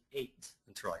week 8.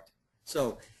 That's right.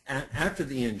 So after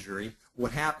the injury,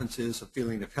 what happens is a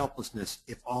feeling of helplessness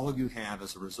if all you have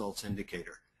is a results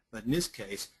indicator. But in this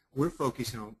case, we're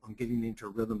focusing on getting into a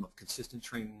rhythm of consistent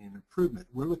training and improvement.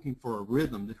 We're looking for a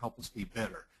rhythm that helps us be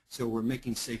better. So we're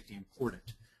making safety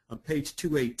important. On page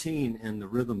 218 in the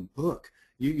Rhythm book,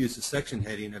 you use the section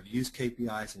heading of Use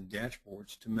KPIs and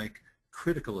Dashboards to make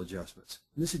critical adjustments.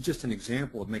 And this is just an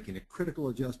example of making a critical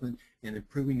adjustment and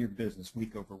improving your business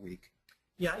week over week.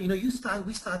 Yeah, we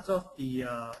started off the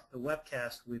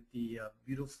webcast with the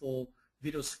beautiful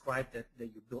video scribe that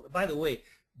you built. By the way,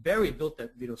 Barry built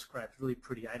that video scribe. It's really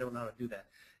pretty. I don't know how to do that.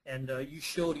 And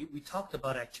we talked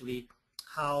about actually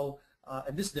how,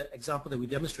 and this is the example that we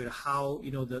demonstrated, how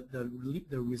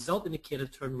the result indicator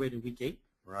turn rate in week 8.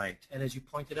 Right. And as you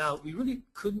pointed out, we really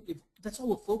couldn't. If that's all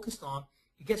we're focused on,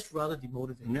 it gets rather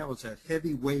demotivating. And that was that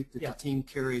heavy weight that the team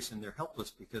carries, and they're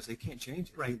helpless because they can't change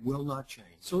it. Right. It will not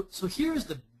change. So here's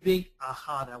the big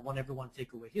aha that I want everyone to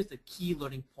take away. Here's the key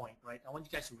learning point, right? I want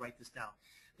you guys to write this down.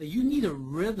 That you need a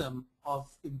rhythm of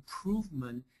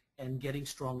improvement and getting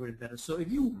stronger and better. So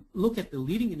if you look at the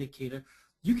leading indicator,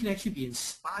 you can actually be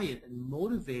inspired and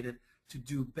motivated to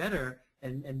do better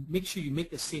and make sure you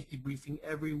make the safety briefing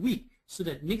every week so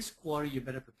that next quarter you're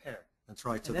better prepared. That's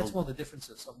right. And that's one of the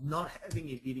differences of not having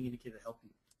a leading indicator help you.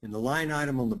 And the line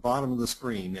item on the bottom of the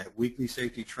screen, that weekly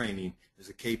safety training, is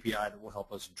a KPI that will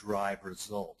help us drive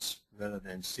results rather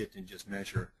than sit and just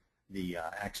measure the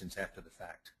actions after the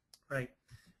fact. Right.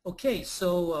 Okay,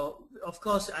 so of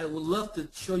course I would love to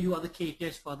show you other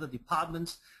KPIs for other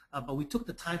departments, but we took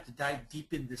the time to dive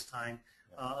deep in this time,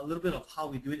 a little bit of how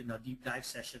we do it in our deep dive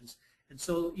sessions. And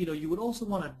so, you would also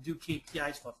want to do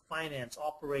KPIs for finance,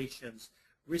 operations,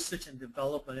 research and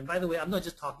development. And by the way, I'm not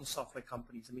just talking software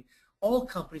companies. I mean, all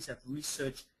companies have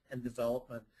research and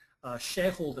development.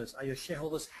 Shareholders, are your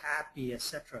shareholders happy,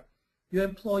 etc. Your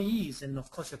employees, and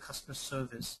of course your customer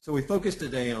service. So we focused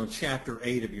today on Chapter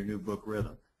 8 of your new book,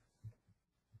 Rhythm.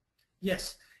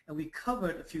 Yes, and we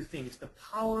covered a few things. The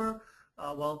power,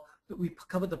 we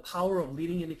covered the power of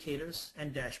leading indicators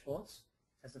and dashboards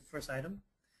as the first item.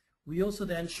 We also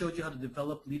then showed you how to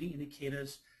develop leading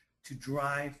indicators to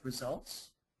drive results.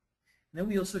 And then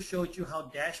we also showed you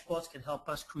how dashboards can help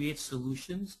us create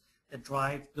solutions that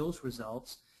drive those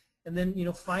results. And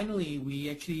then, finally, we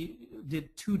actually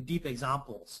did 2 deep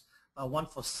examples, one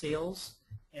for sales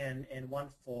and one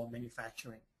for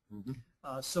manufacturing. Mm-hmm.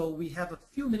 So we have a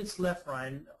few minutes left,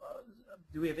 Ryan.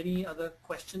 Do we have any other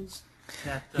questions?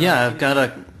 Yeah, I've got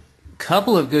a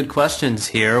couple of good questions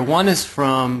here. One is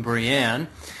from Brianne.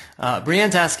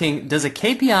 Brianne's asking, does a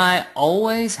KPI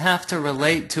always have to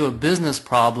relate to a business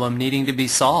problem needing to be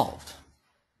solved?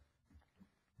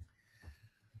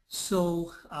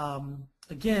 So,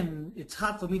 again, it's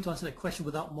hard for me to answer that question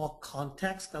without more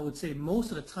context. I would say most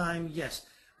of the time, yes,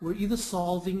 we're either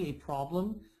solving a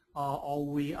problem or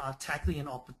we are tackling an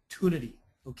opportunity.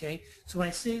 Okay, so when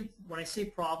I say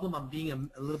problem, I'm being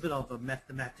a little bit of a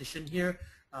mathematician here.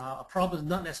 A problem is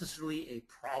not necessarily a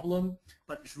problem,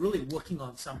 but it's really working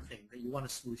on something that you want a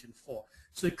solution for.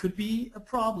 So it could be a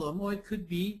problem, or it could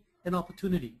be an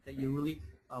opportunity that you're really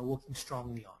working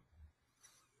strongly on.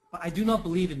 But I do not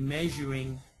believe in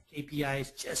measuring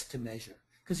KPIs just to measure,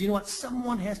 because you know what?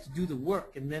 Someone has to do the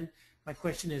work, and then my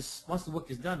question is, once the work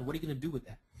is done, what are you going to do with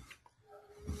that?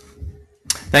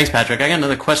 Thanks, Patrick. I got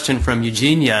another question from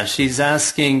Eugenia. She's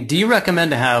asking, do you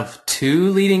recommend to have 2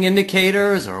 leading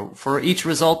indicators or for each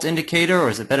results indicator, or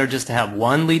is it better just to have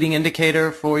 1 leading indicator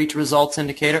for each results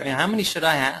indicator? And how many should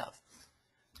I have?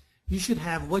 You should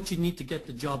have what you need to get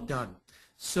the job done.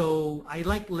 So I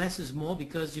like less is more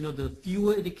because, the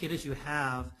fewer indicators you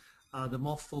have, the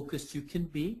more focused you can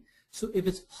be. So if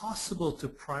it's possible to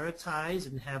prioritize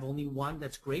and have only 1,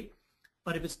 that's great.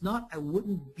 But if it's not, I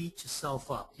wouldn't beat yourself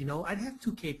up. I'd have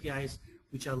 2 KPIs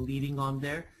which are leading on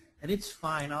there, and it's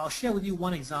fine. I'll share with you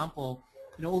one example.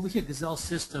 Over here at Gazelle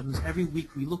Systems, every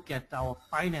week we look at our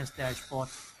finance dashboard.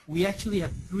 We actually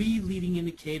have 3 leading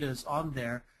indicators on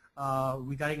there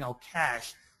regarding our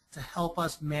cash to help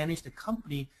us manage the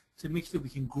company to make sure we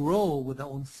can grow with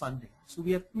our own funding. So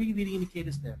we have 3 leading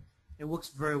indicators there. It works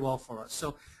very well for us.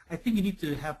 So I think you need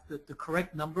to have the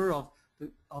correct number of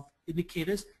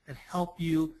indicators that help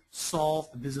you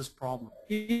solve the business problem.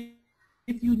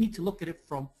 If you need to look at it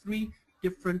from 3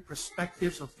 different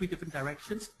perspectives or 3 different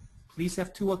directions, please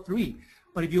have 2 or 3.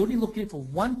 But if you only look at it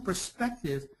from 1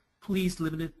 perspective, please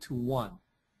limit it to 1.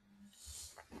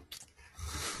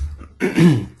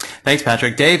 Thanks,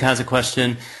 Patrick. Dave has a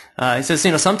question. He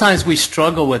says, sometimes we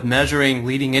struggle with measuring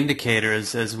leading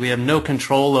indicators as we have no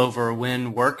control over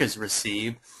when work is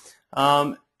received.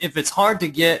 If it's hard to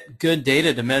get good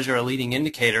data to measure a leading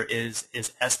indicator, is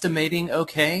estimating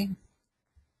okay?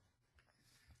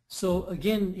 So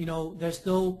again, there's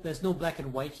no black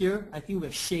and white here. I think we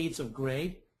have shades of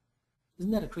gray.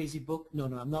 Isn't that a crazy book? No,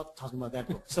 I'm not talking about that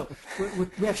book. So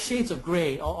we have shades of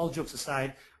gray, all jokes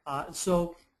aside.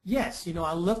 So yes,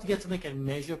 I love to get something I can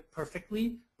measure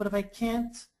perfectly, but if I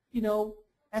can't,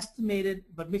 estimate it,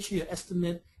 but make sure your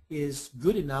estimate is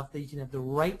good enough that you can have the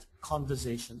right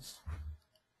conversations.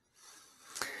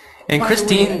 And By the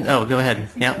Christine, way, oh, go ahead.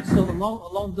 Yeah. so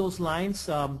along those lines,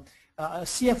 a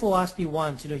CFO asked me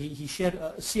once, he shared,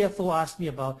 a CFO asked me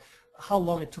about how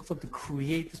long it took for him to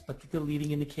create this particular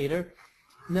leading indicator.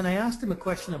 And then I asked him a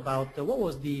question about what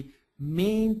was the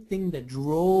main thing that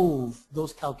drove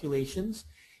those calculations.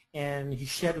 And he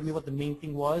shared with me what the main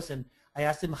thing was. And I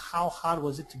asked him how hard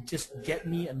was it to just get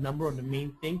me a number on the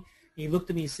main thing. And he looked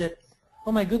at me and said,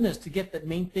 oh my goodness, to get that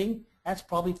main thing, that's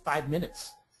probably 5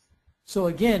 minutes. So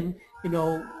again,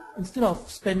 instead of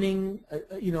spending,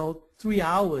 3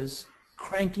 hours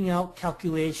cranking out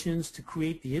calculations to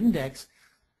create the index,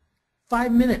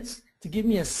 5 minutes to give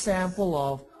me a sample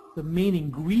of the main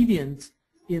ingredient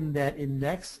in that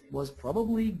index was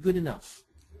probably good enough.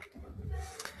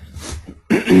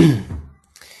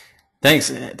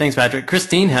 Thanks, Patrick.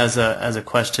 Christine has a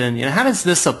question. How does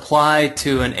this apply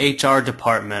to an HR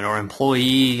department or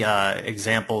employee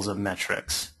examples of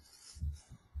metrics?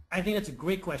 I think that's a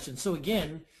great question. So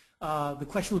again, the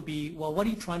question would be, well, what are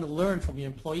you trying to learn from your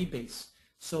employee base?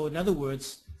 So in other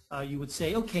words, you would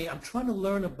say, okay, I'm trying to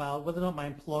learn about whether or not my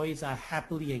employees are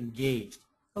happily engaged.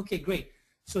 Okay, great.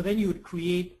 So then you would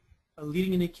create a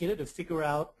leading indicator to figure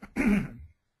out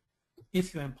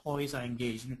if your employees are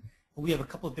engaged. And we have a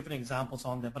couple of different examples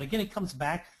on that. But again, it comes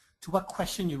back to what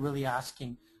question you're really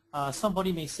asking.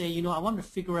 Somebody may say, I want to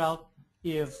figure out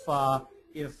if I've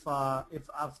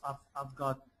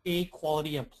got A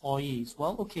quality employees.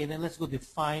 Well, okay, then let's go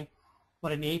define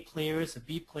what an A player is, a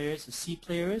B player is, a C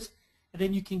player is, and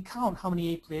then you can count how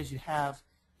many A players you have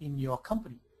in your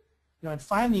company. And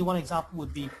finally, one example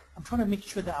would be, I'm trying to make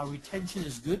sure that our retention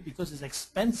is good because it's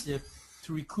expensive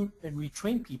to recruit and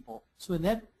retrain people. So in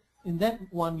that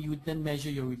one, you would then measure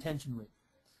your retention rate.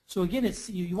 So again, it's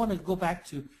you want to go back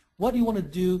to what do you want to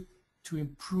do to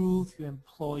improve your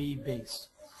employee base.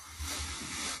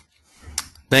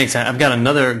 Thanks. I've got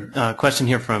another question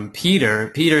here from Peter.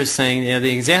 Peter is saying,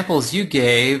 the examples you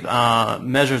gave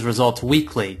measures results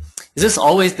weekly. Is this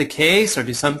always the case, or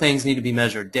do some things need to be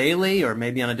measured daily, or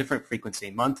maybe on a different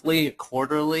frequency, monthly,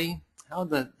 quarterly? How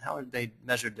are they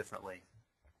measured differently?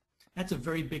 That's a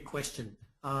very big question.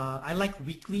 I like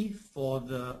weekly for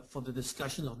the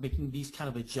discussion of making these kind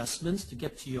of adjustments to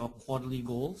get to your quarterly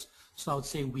goals. So I would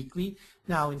say weekly.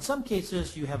 Now, in some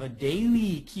cases, you have a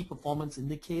daily key performance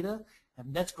indicator,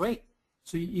 and that's great.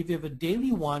 So if you have a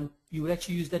daily one, you would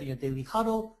actually use that in your daily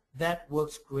huddle. That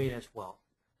works great as well.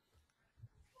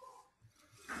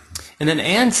 And then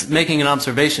Anne's making an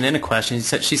observation and a question.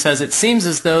 She says, it seems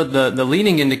as though the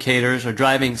leading indicators are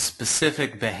driving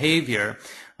specific behavior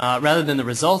rather than the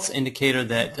results indicator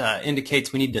that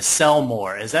indicates we need to sell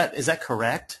more. Is that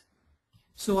correct?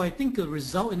 So I think a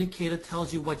result indicator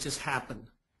tells you what just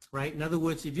happened, right? In other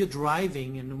words, if you're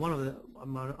driving, and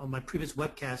on my previous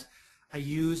webcast, I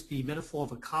used the metaphor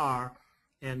of a car,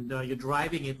 and you're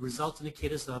driving it, results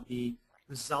indicators of the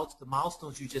results, the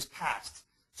milestones you just passed.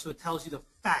 So it tells you the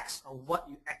facts of what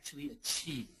you actually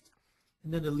achieved.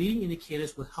 And then the leading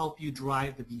indicators will help you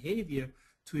drive the behavior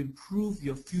to improve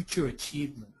your future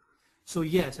achievement. So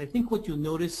yes, I think what you'll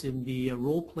notice in the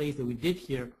role plays that we did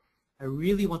here, I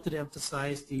really wanted to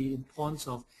emphasize the importance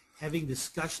of having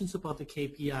discussions about the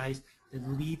KPIs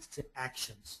that lead to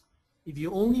actions. If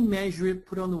you only measure it,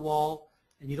 put it on the wall,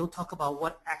 and you don't talk about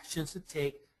what actions to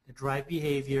take to drive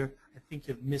behavior, I think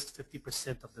you've missed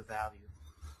 50% of the value.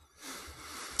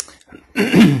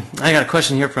 I got a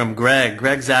question here from Greg.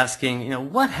 Greg's asking,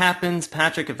 what happens,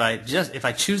 Patrick, if I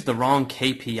choose the wrong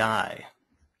KPI?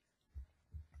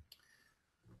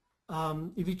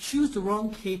 If you choose the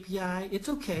wrong KPI, it's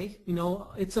okay.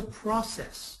 It's a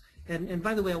process. And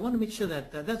by the way, I want to make sure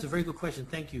that that's a very good question.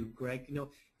 Thank you, Greg.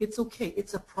 It's okay.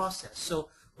 It's a process. So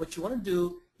what you want to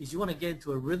do is you want to get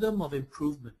into a rhythm of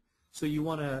improvement. So you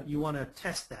want to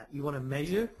test that. You want to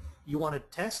measure. You want to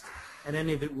test. And then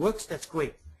if it works, that's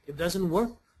great. If it doesn't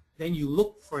work, then you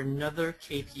look for another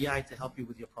KPI to help you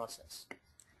with your process.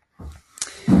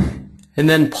 And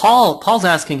then Paul's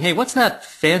asking, hey, what's that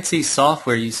fancy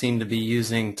software you seem to be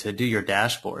using to do your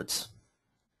dashboards?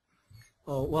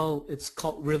 Oh, well, it's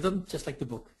called Rhythm, just like the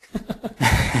book.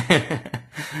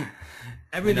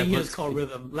 Everything here is called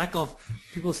Rhythm. Lack of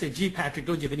people say, gee, Patrick,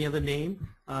 don't you have any other name?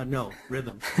 No,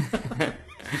 Rhythm.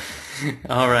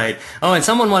 All right. Oh, and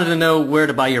someone wanted to know where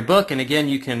to buy your book. And again,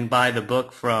 you can buy the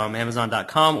book from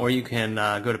Amazon.com, or you can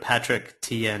go to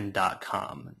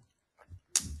patrickthean.com.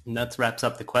 And that wraps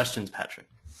up the questions, Patrick.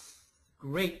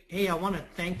 Great. Hey, I want to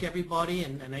thank everybody,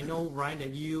 and I know, Ryan,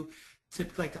 that you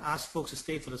typically like to ask folks to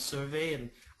stay for the survey, and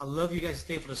I love you guys to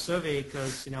stay for the survey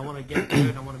because I want to get there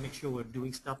and I want to make sure we're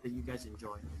doing stuff that you guys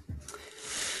enjoy.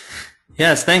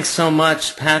 Yes, thanks so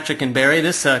much, Patrick and Barry.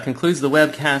 This concludes the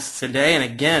webcast today. And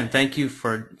again, thank you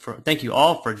thank you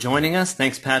all for joining us.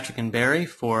 Thanks, Patrick and Barry,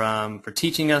 for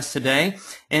teaching us today.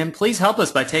 And please help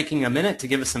us by taking a minute to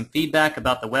give us some feedback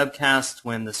about the webcast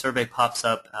when the survey pops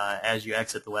up as you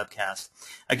exit the webcast.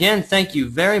 Again, thank you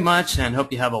very much, and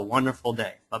hope you have a wonderful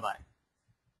day. Bye-bye.